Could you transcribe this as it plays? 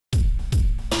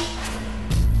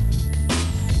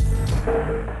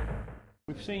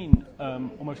We've seen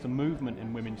almost a movement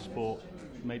in women's sport,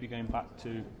 maybe going back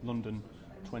to London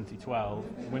 2012.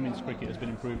 Women's cricket has been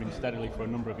improving steadily for a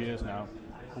number of years now.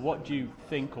 What do you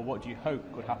think, or what do you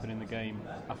hope could happen in the game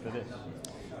after this?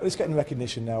 Well, it's getting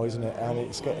recognition now, isn't it? And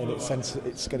it's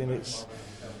getting its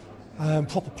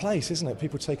proper place, isn't it?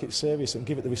 People take it serious and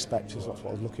give it the respect. Is what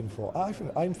I was looking for. I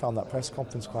found that press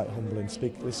conference quite humbling.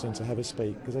 Listening to Heather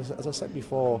speak, because as I said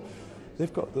before,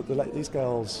 they've got these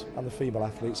girls and the female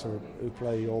athletes who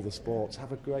play all the sports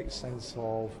have a great sense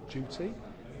of duty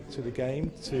to the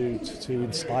game, to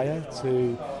inspire,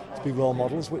 to be role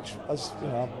models. Which, as you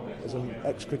know, as an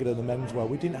ex-cricketer in the men's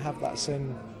world, we didn't have that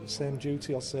same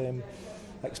duty or same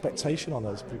expectation on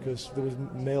us, because there was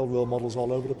male role models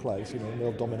all over the place. You know,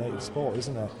 male-dominated sport,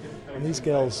 isn't it? And these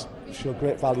girls show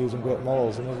great values and great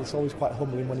morals, and it's always quite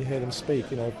humbling when you hear them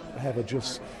speak. You know, Heather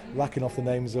just racking off the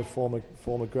names of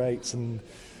former greats and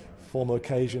former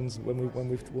occasions when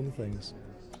we've won things.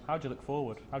 How do you look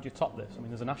forward? How do you top this? I mean,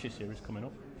 there's an Ashes series coming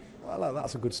up. Well,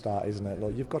 that's a good start, isn't it?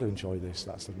 Look, you've got to enjoy this.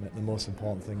 That's the most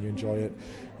important thing. You enjoy it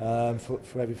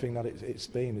for everything that it's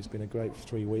been. It's been a great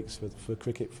 3 weeks for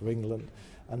cricket, for England.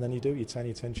 And then you turn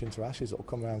your attention to Ashes. It'll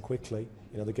come around quickly.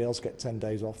 You know, the girls get 10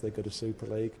 days off. They go to Super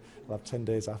League. They'll have 10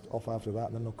 days off after that,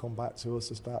 and then they'll come back to us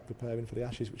to start preparing for the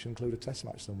Ashes, which include a Test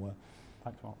match somewhere.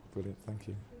 Thanks, Mark. Brilliant. Thank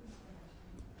you.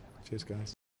 Cheers,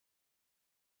 guys.